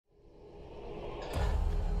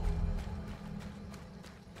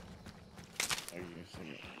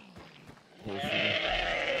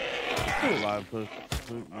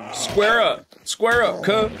Square up. Square up,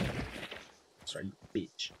 cub. Sorry, you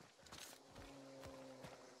bitch.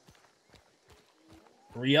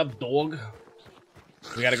 Hurry up, dog.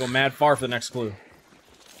 We gotta go mad far for the next clue.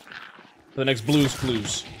 For the next blues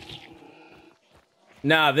clues.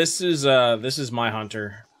 Nah, this is my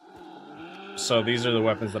hunter. So these are the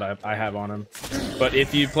weapons that I have on him. But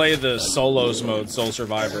if you play the solos mode, Soul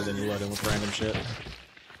Survivor, then you load in with random shit.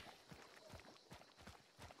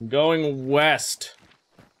 Going west.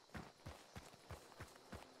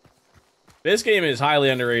 This game is highly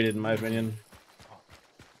underrated, in my opinion.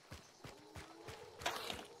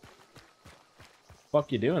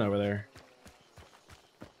 Fuck you doing over there?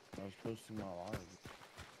 I was posting my live.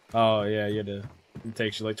 Oh yeah, you had to. It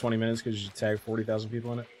takes you like 20 minutes because you tag 40,000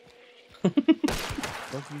 people in it.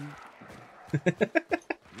 Fuck you.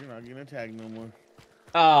 You're not gonna tag no more.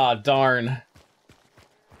 Ah, darn.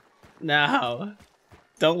 No.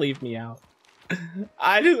 Don't leave me out.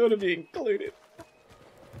 I just want to be included.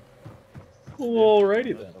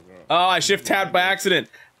 Alrighty then. Oh, I shift tabbed by accident.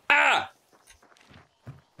 Ah!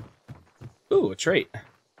 Ooh, a trait.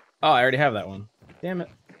 Oh, I already have that one. Damn it.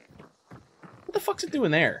 What the fuck's it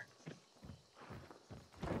doing there?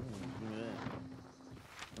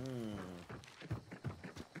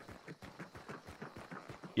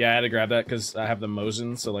 Yeah, I had to grab that because I have the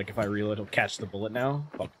Mosin, so like if I reload, he'll catch the bullet now.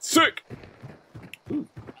 Fucking sick! Ooh.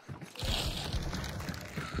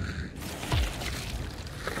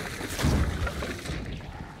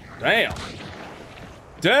 Damn!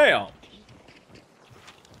 Damn!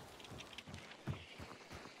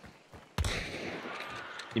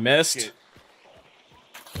 You missed?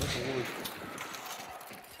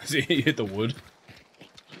 See, you hit the wood?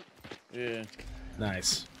 Yeah.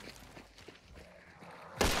 Nice.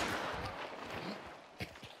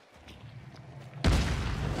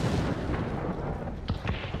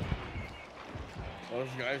 Oh, there's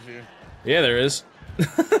guys here. Yeah, there is.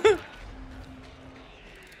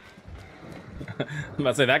 I'm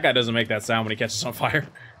about to say, that guy doesn't make that sound when he catches on fire.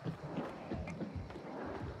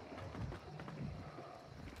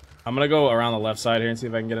 I'm gonna go around the left side here and see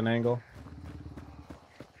if I can get an angle.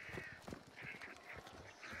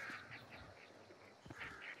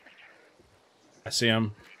 I see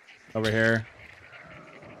him. Over here.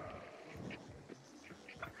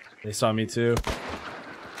 They saw me too.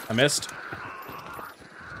 I missed.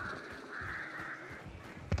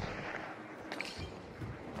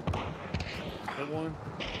 One.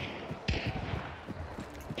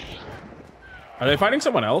 Are they fighting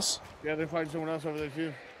someone else? Yeah, they're fighting someone else over there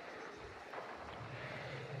too.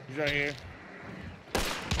 He's right here.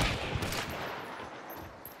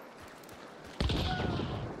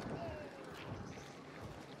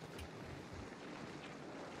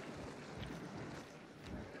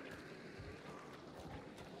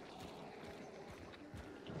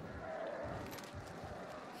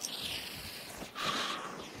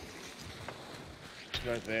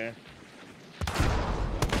 Right there.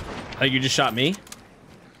 I think you just shot me.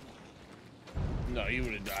 No, you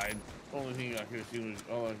would have died. Only thing I could have seen was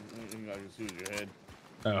your head.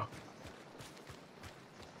 Oh.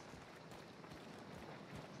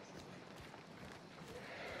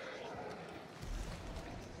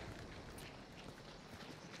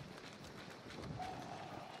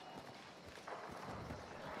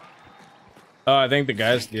 Oh, I think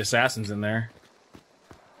the assassin's in there.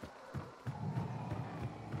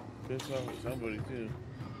 This off with somebody too.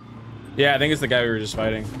 Yeah, I think it's the guy we were just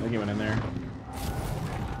fighting. I think he went in there.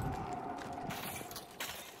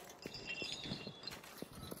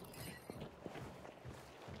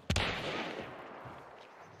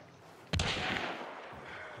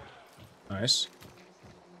 Nice.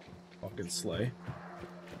 Fucking slay.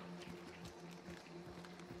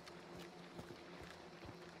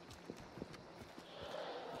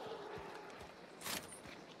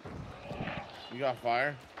 You got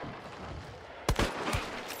fire?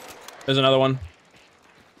 There's another one.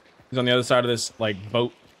 He's on the other side of this, like,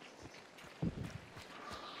 boat.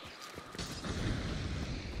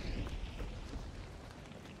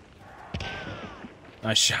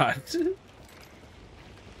 Nice shot.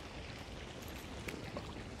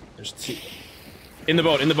 There's two. In the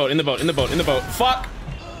boat, in the boat, in the boat, in the boat, in the boat. Fuck!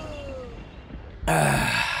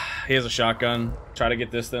 He has a shotgun. Try to get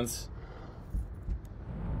distance.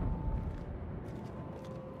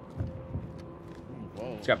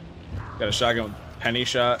 Whoa. He's got a shotgun with penny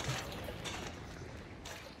shot.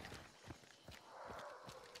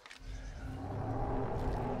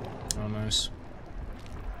 Oh, nice.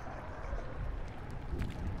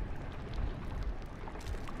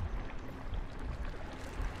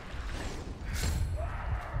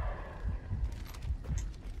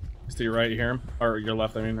 This To your right, you hear him? Or your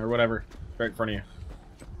left, I mean, or whatever. Right in front of you.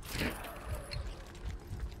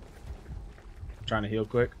 Trying to heal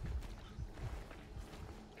quick.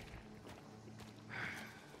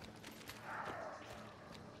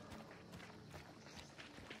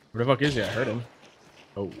 Where the fuck is he? I heard him.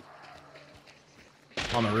 Oh.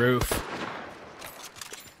 On the roof.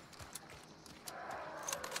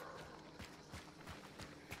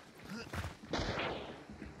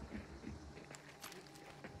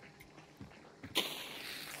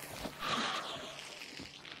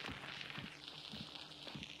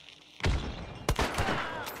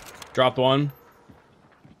 Dropped one.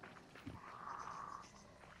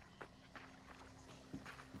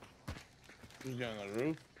 Who's down on the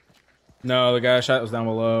roof? No, the guy I shot was down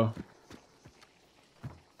below.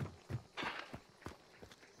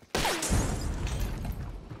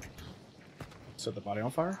 Set the body on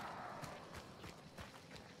fire?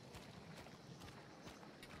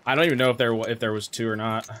 I don't even know if there was two or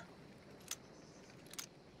not.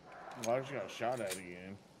 Why did you got shot at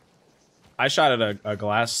again? I shot at a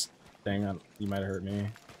glass thing. You might have hurt me.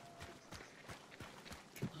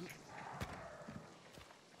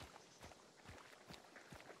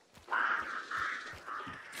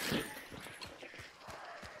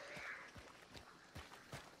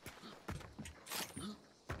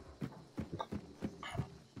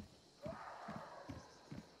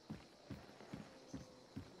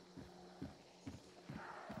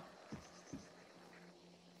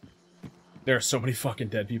 There are so many fucking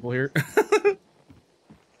dead people here.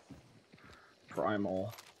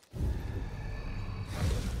 Primal.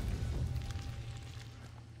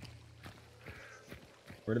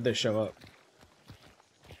 Where did they show up?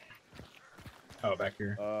 Oh, back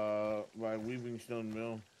here. By Weaving Stone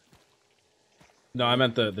Mill. No, I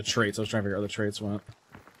meant the traits. I was trying to figure out where the traits went.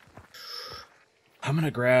 I'm gonna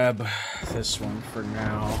grab this one for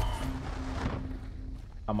now.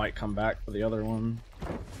 I might come back for the other one.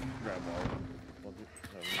 Grab all.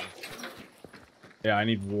 Yeah, I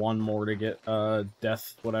need one more to get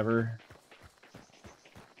death whatever.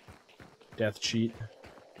 Death cheat.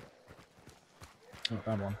 Oh,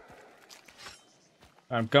 found one.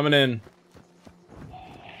 I'm coming in.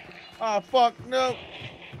 Ah, fuck, no.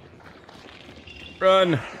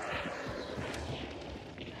 Run.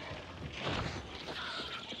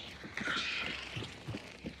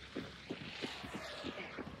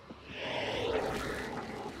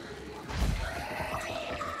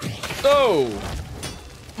 Oh!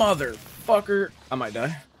 Motherfucker. I might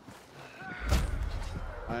die.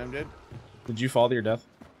 I am dead. Did you fall to your death?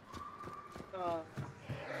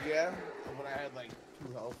 Yeah, but I had like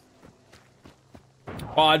 2 health.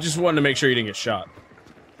 Oh, I just wanted to make sure you didn't get shot.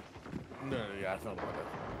 No, yeah, I fell to my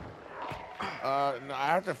death. No, I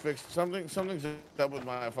have to fix something. Something's up with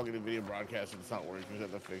my fucking video broadcast and it's not working. I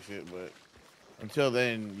have to fix it, but until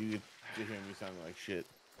then, you get to hear me sounding like shit.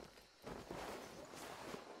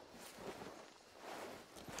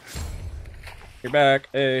 You're back.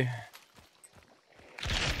 Hey.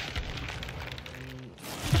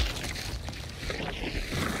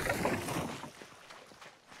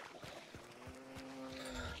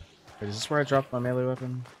 Wait, is this where I dropped my melee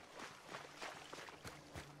weapon?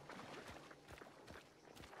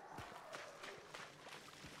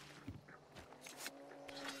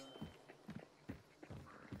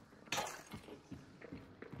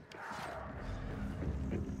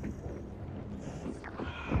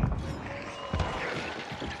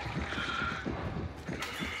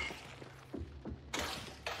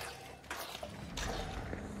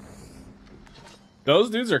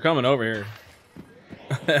 Those dudes are coming over here.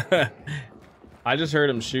 I just heard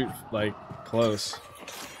him shoot, like, close.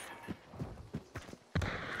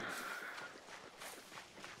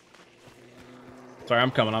 Sorry,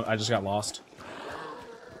 I'm coming. I just got lost.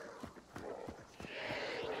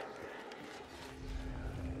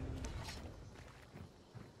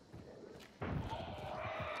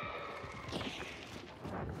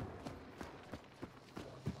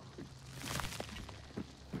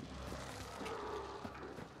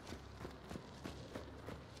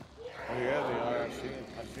 Oh yeah, they are. I see them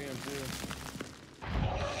too.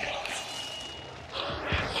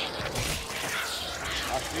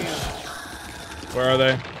 I see them. Where are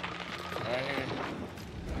they? Right here.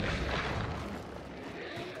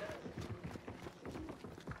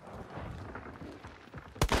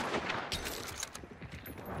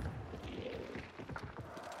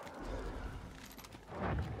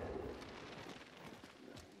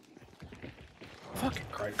 Fucking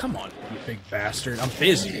Christ. Come on, you big bastard. I'm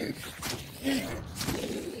busy.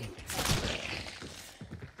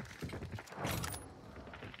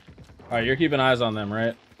 Alright, you're keeping eyes on them,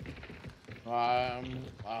 right? Huh?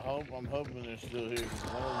 I'm hoping they're still here. 'Cause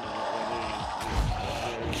one of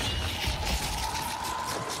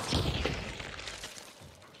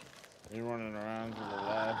them they're running around to the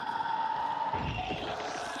left.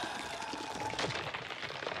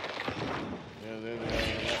 Yeah, there they are.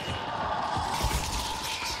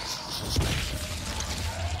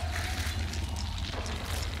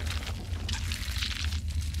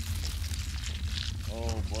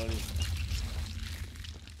 Oh, buddy.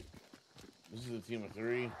 This is a team of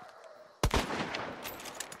 3.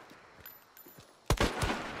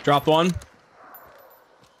 Dropped one.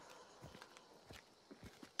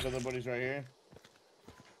 The other buddy's right here.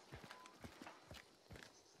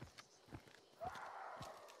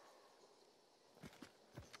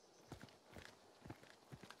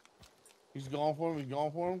 He's going for him. He's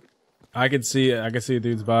going for him. I can see it. I can see a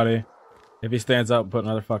dude's body. If he stands up, put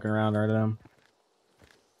another fucking round right at him.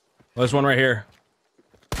 Well, there's one right here.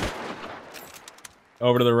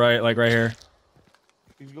 Over to the right, like right here.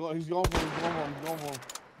 He's going for him. He's going for him. He's going for him.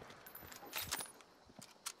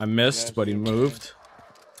 I missed, Yeah, but he moved.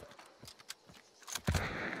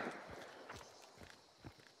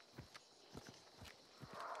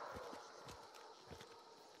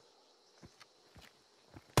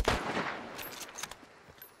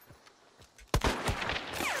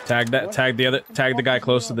 Tag that. What? Tag the guy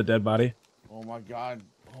close to the dead body. Oh my god.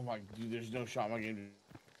 Oh my dude, there's no shot in my game.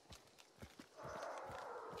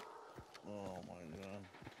 Oh my god.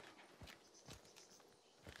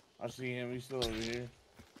 I see him, he's still over here.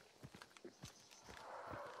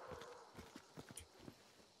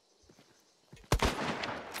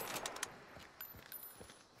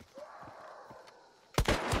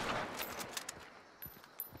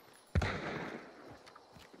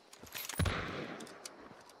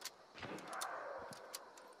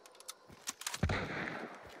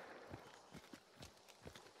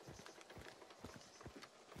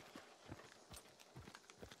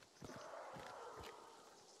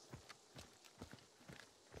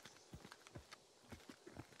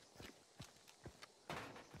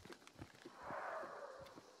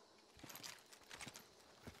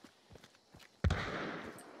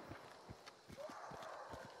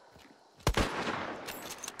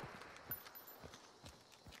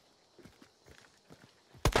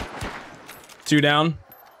 Two down.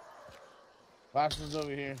 Last one's over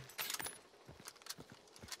here.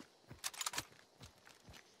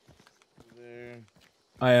 There.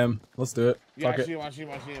 I am. Let's do it. Yeah, Fuck I it. see him, I see him,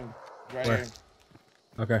 I see him. Right Where? here.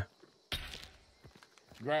 Okay.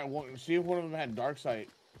 Right, see if one of them had dark sight.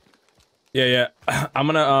 Yeah, yeah. I'm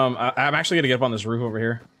gonna I'm actually gonna get up on this roof over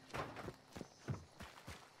here.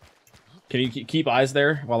 Can you keep eyes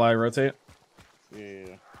there while I rotate? Yeah.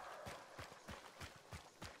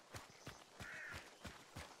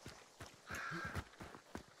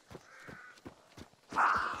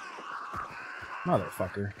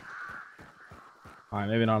 Motherfucker. Alright,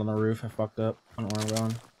 maybe not on the roof. I fucked up. I don't know where I'm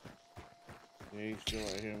going. Yeah, he's still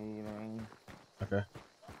right here moving around. Okay.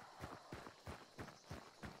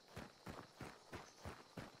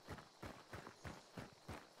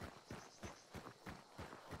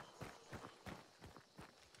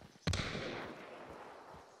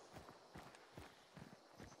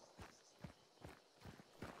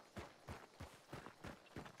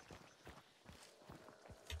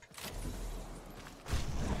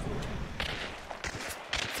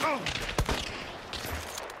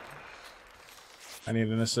 I need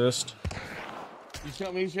an assist. He's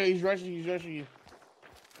telling me he's rushing you.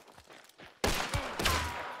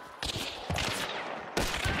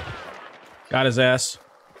 Got his ass.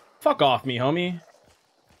 Fuck off me, homie.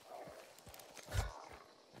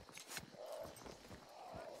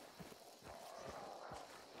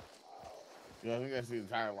 Yeah, I think that's the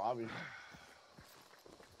entire lobby.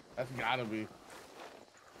 That's gotta be.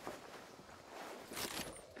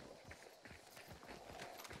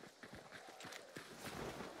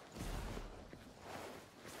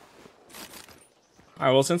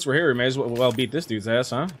 Alright, well, since we're here, we may as well beat this dude's ass,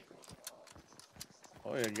 huh?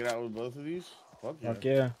 Oh yeah, get out with both of these? Fuck yeah. Fuck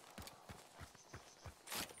yeah.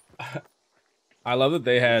 I love that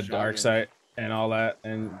they had dark sight and all that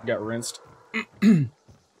and got rinsed. They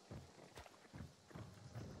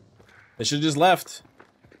should have just left.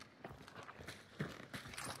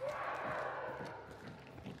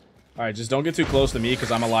 Alright, just don't get too close to me because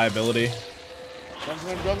I'm a liability. Don't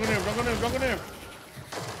go in there.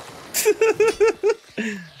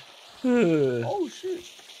 Oh shit.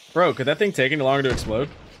 Bro, could that thing take any longer to explode?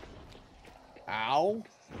 Ow.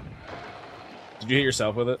 Did you hit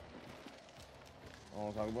yourself with it? I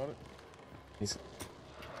want to talk about it. He's...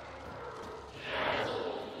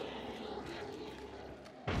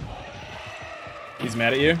 He's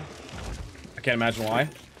mad at you? I can't imagine why.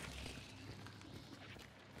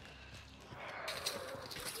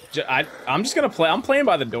 I'm just gonna play. I'm playing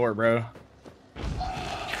by the door, bro.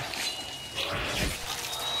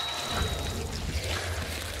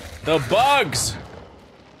 The bugs!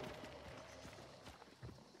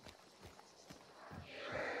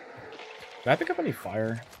 Did I pick up any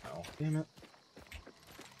fire? Oh, damn it.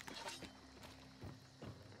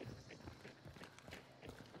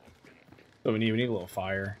 So we need a little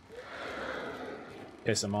fire.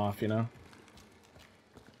 Piss him off, you know?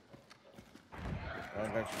 I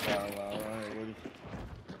got your fire out, alright, Woody.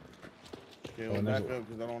 Okay, well, back up,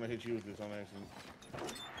 because I don't want to hit you with this on accident.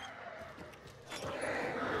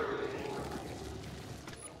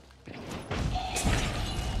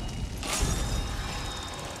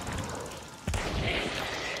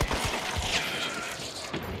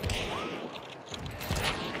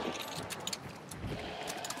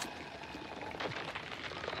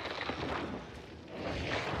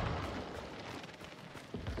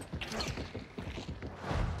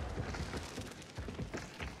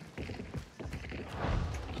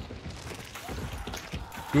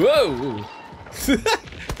 Whoa!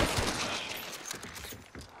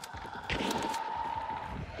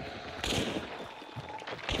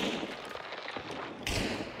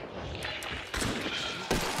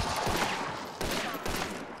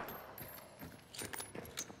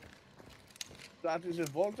 That is a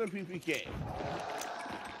Volta PPK.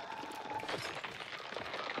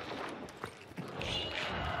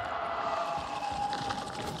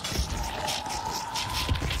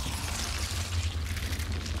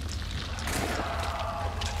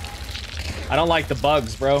 I don't like the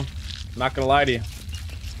bugs, bro. I'm not gonna lie to you.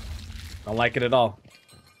 I don't like it at all.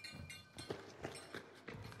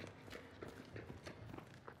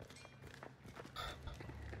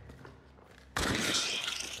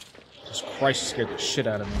 Jesus Christ, you scared the shit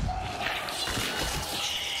out of me.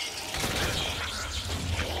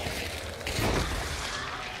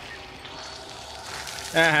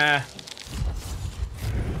 Haha.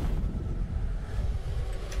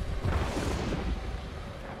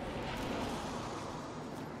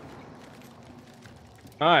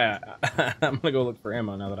 Oh yeah, I'm gonna go look for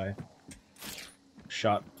ammo now that I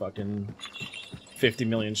shot fucking 50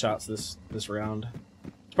 million shots this round.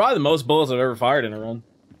 It's probably the most bullets I've ever fired in a run.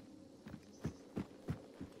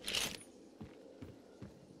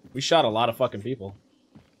 We shot a lot of fucking people.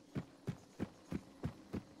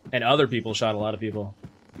 And other people shot a lot of people.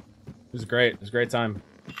 It was great. It was a great time.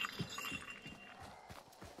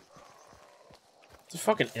 It's a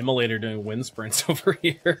fucking immolator doing wind sprints over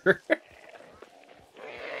here.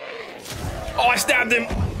 Oh, I stabbed him!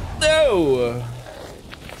 No!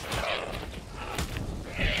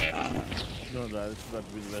 No, this is about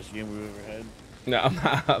to be the best game we've ever had. No,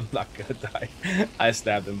 I'm not gonna die. I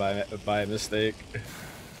stabbed him by mistake.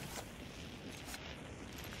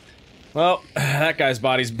 Well, that guy's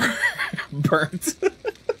body's burnt.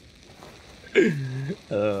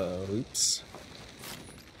 Oops.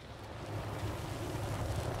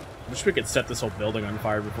 I wish we could set this whole building on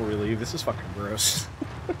fire before we leave. This is fucking gross.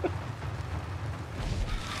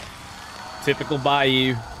 Typical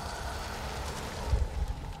Bayou.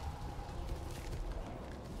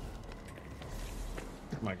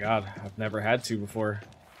 Oh my god, I've never had to before.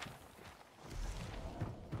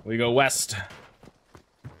 We go west.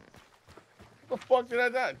 What the fuck did I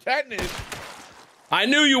die? Katniss! I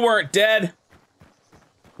knew you weren't dead!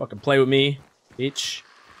 Fucking play with me, bitch.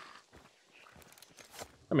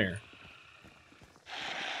 Come here.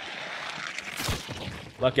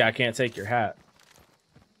 Lucky I can't take your hat.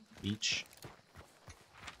 Beach.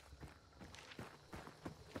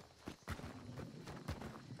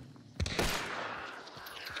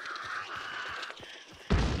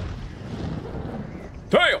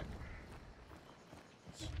 Damn!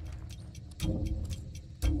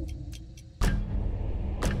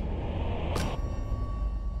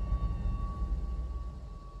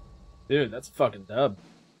 Dude, that's a fucking dub.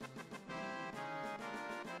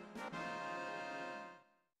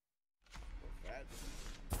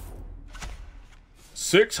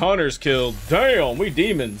 Six hunters killed. Damn, we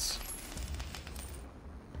demons.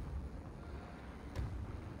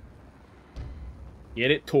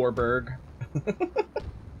 Get it, Torberg.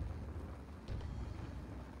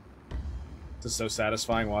 This is so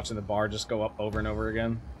satisfying watching the bar just go up over and over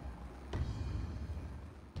again.